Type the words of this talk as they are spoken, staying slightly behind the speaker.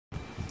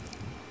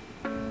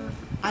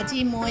আজি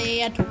মই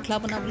এয়া ঢোকলা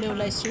বনাবলৈ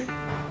ওলাইছোঁ।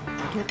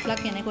 ঢোকলা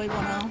কেনেকৈ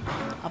বনাওঁ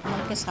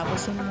আপোনালোকে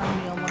চাবচোন, মোৰ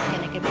নিয়মত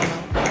কেনেকৈ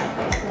বনাওঁ।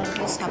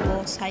 আপোনালোকে চাব,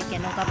 চাই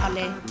কেনেকুৱা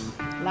পালে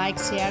লাইক,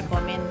 শ্বেয়াৰ,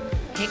 কমেণ্ট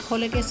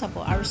শেষলৈকে চাব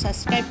আৰু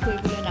ছাবস্ক্ৰাইব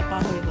কৰিবলৈ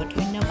নাপাহৰিব।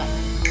 ধন্যবাদ।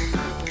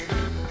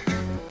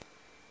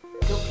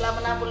 ঢোকলা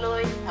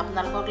বনাবলৈ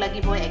আপোনালোকক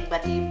লাগিব 1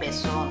 বাটি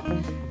বেচন,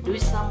 2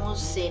 চামুচ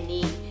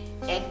চেনি,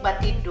 1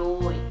 বাটি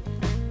দৈ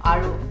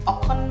আৰু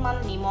অকণমান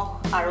নিমখ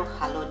আৰু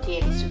হালধি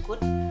 1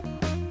 চিকুট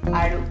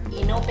আৰু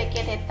ইনো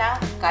পেকেট এটা,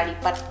 কাৰি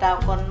পাত্তা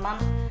অকণমান,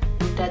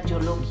 2টা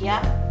জলকীয়া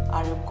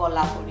আৰু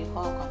কলা সৰিয়হ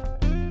অকণ।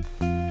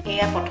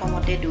 এয়া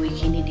প্ৰথমতে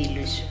দৈখিনি দি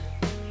লৈছোঁ।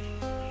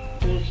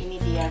 দৈখিনি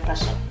দিয়াৰ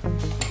পাছত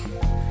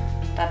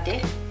তাতে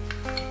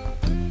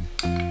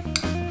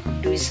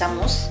 2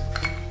 চামুচ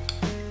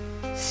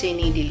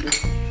চেনি দিলোঁ,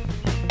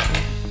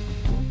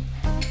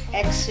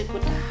 1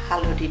 চিকুট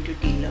হালধিটো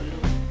দি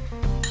ল'লোঁ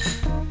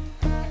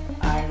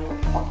আৰু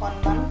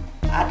অকণমান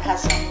আধা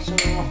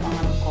চামুচৰো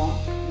অকণমান কম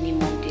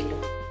নিমখ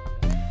দিলোঁ।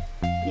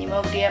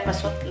 নিমখ দিয়াৰ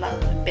পাছত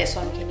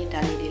বেচনখিনি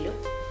ঢালি দিলোঁ।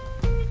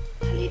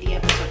 ঢালি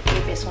দিয়াৰ পাছত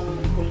এই বেচন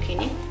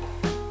ঘোলখিনি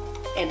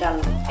এডাল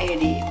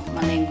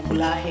মানে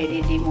গোলা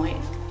দি মই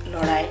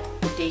লৰাই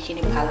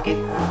গোটেইখিনি ভালকৈ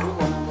ঘোলটো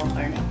বনাবৰ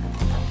কাৰণে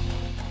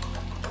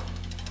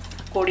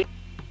কৰি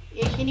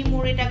এইখিনি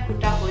মোৰ এটা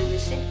ঘোটা হৈ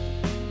গৈছে,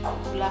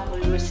 গোলা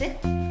হৈ গৈছে।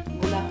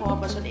 গোলা হোৱাৰ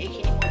পাছত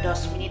এইখিনি মই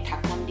 10 মিনিট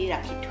ঢাকন দি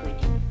ৰাখি থৈ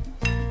দিম।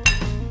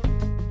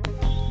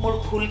 মোৰ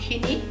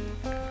ঘোলখিনি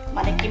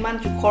মানে কিমান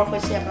জোখৰ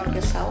হৈছে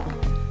আপোনালোকে চাওক,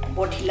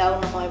 বৰ ঢিলাও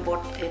নহয় বৰ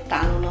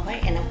টানো নহয়,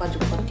 এনেকুৱা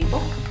জোখত দিব।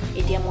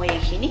 এতিয়া মই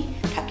এইখিনি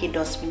ঢাকি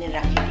 10 মিনিট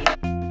ৰাখি দিম।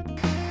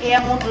 এয়া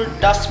মোৰ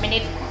 10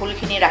 মিনিট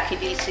ঘোলখিনি ৰাখি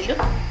দিছিলোঁ,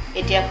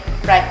 এতিয়া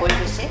প্ৰায় হৈ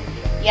গৈছে।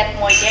 ইয়াত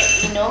মই এতিয়া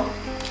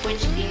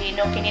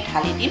ইনোখিনি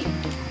ঢালি দিম।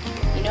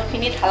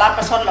 ইনোখিনি ঢালাৰ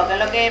পাছত লগে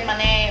লগে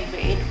মানে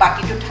এই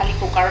বাতিটো ঢালি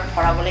কুকাৰত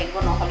ভৰাব লাগিব,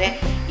 নহ'লে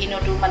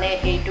ইনোটো মানে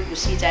হেৰিটো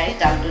গুচি যায়,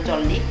 জালটো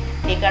জল্দি।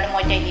 সেইকাৰণে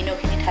মই এতিয়া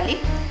ইনোখিনি ঢালি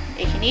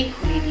এইখিনি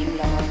ঘুলি দিম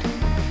লগত।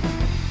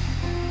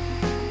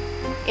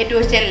 এইটো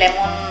হৈছে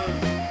লেমন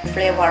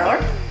ফ্লেভাৰৰ।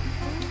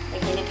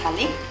 এইখিনি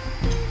ঢালি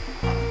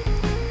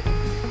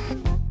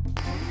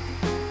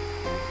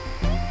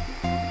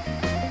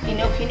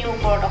ইনোখিনিৰ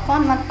ওপৰত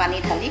অকণমান পানী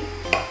ঢালি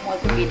মই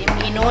ঘুলি দিম।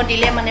 ইনো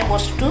দিলে মানে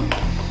বস্তুটো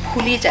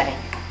ফুলি যায়,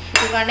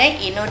 সেইটো কাৰণে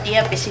ইনো দিয়া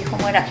বেছি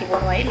সময় ৰাখিব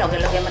নোৱাৰি, লগে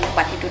লগে মানে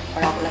বাতিটোত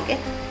ভৰাব লাগে।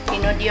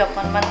 ইনো দি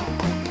অকণমান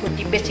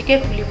বেছিকৈ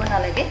ঘুলিব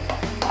নালাগে,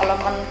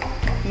 অলপমান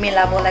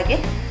মিলাব লাগে।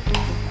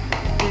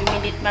 2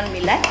 মিনিটমান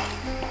মিলাই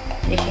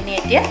এইখিনি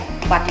এতিয়া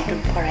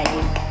বাতিটোত ভৰাই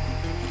দিম।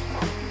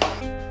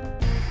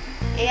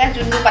 এয়া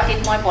যোনটো বাতিত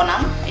মই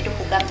বনাম, এইটো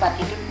শুকান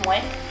বাতিটোত মই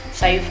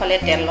চাৰিওফালে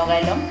তেল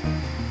লগাই ল'ম।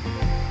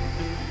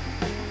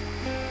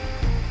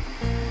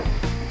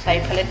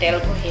 চাৰিওফালে তেল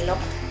ঘঁহি ল'ম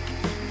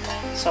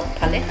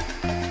চবফালে।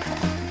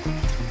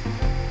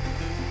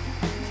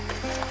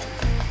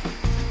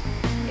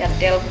 ইয়াত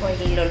তেল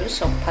ঘঁহি ল'লোঁ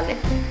চবফালে,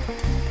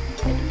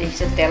 এইটো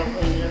দেখিছে তেল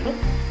ঘঁহি ল'লোঁ।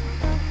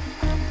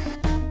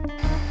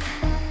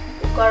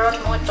 কুকাৰত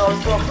মই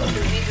তলটো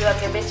ডুবি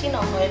যোৱাকৈ, বেছি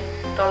নহয়,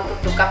 তলটো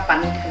 2 কাপ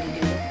পানী ঢালি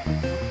দিলোঁ।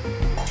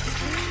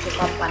 2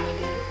 কাপ পানী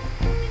দিলোঁ।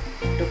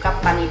 2 কাপ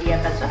পানী দিয়াৰ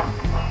পাছত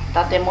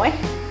তাতে মই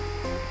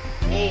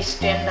এই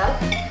ষ্টেণ্ডডাল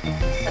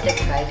তাতে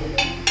ভৰাই দিলোঁ।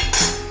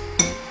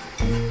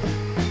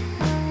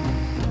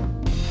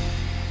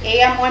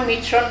 এয়া মই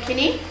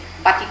মিশ্ৰণখিনি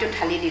বাতিটো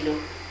ঢালি দিলোঁ।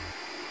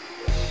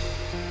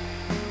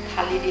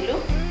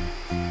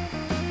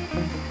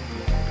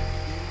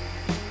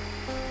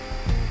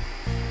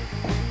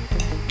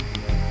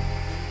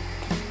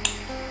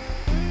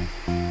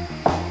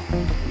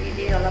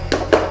 অলপ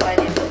থপথপাই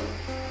দিলোঁ।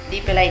 দি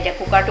পেলাই এতিয়া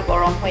কুকাৰটো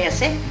গৰম হৈ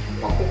আছে,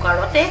 মই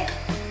কুকাৰতে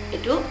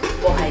এইটো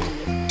বহাই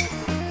দিলোঁ।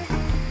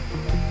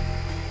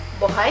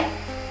 বহাই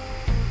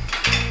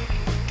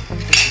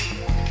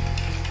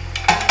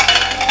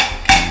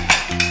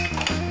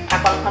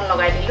ঢাকনখন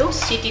লগাই দিলোঁ,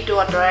 চিটিটো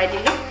আঁতৰাই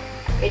দিলোঁ।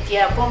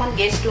 এতিয়া অকণমান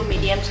গেছটো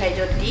মিডিয়াম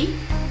চাইজত দি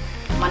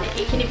মানে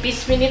এইখিনি 20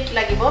 মিনিট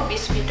লাগিব।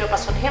 20 মিনিটৰ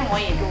পাছতহে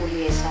মই এইটো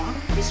উলিয়াই চাম।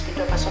 20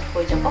 মিনিটৰ পাছত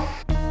হৈ যাব।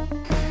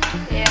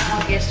 এয়া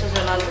মই গেছটো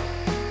জ্বলালোঁ,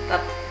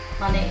 তাত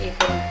মানে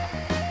এইখন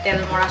তেল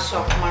মৰা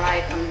চক মৰা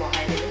এইখন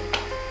বহাই দিলোঁ।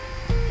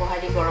 বহাই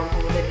দি গৰম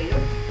হ'বলৈ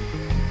দিলোঁ।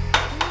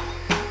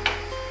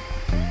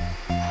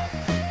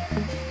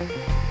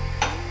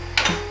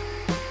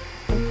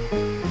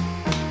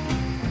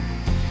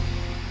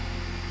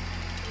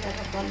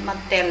 অকণমান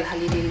তেল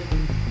ঢালি দিলোঁ।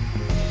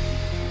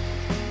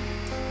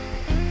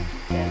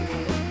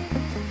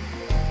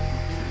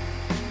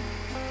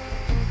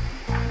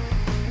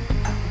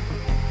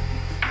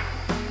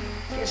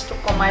 গেছটো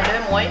কমাই লৈ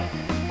মই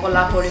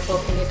কলা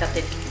সৰিয়হখিনি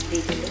তাতে দি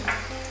দিলোঁ।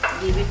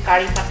 দি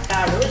কাৰি পাত্তা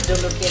আৰু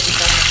জলকীয়া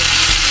দুটা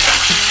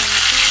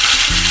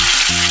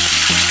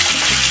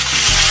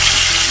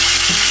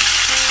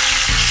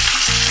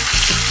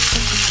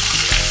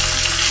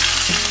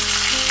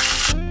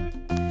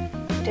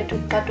এতিয়া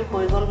ঢোকলাটো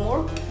হৈ গ'ল মোৰ।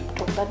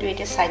 ঢোকলাটো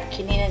এতিয়া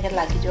ছাইডখিনি এনেকৈ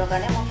লাগি যোৱাৰ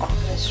কাৰণে মই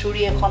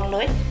চুৰি এখন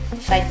লৈ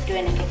ছাইডটো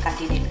এনেকৈ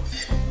কাটি দিলোঁ।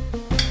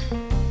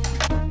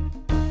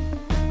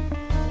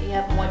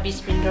 ইয়াত মই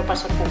 20 মিনিটৰ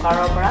পাছত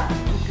কুকাৰৰ পৰা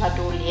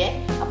ধোকলাটো উলিয়াই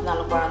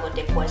আপোনালোকৰ আগত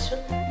দেখুৱাইছোঁ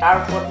তাৰ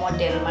ওপৰত মই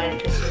তেল মাৰি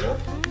থৈছিলোঁ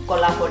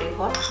কলা সৰিয়হ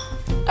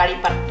কাৰি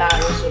পাত্তা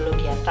আৰু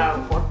জলকীয়া তাৰ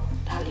ওপৰত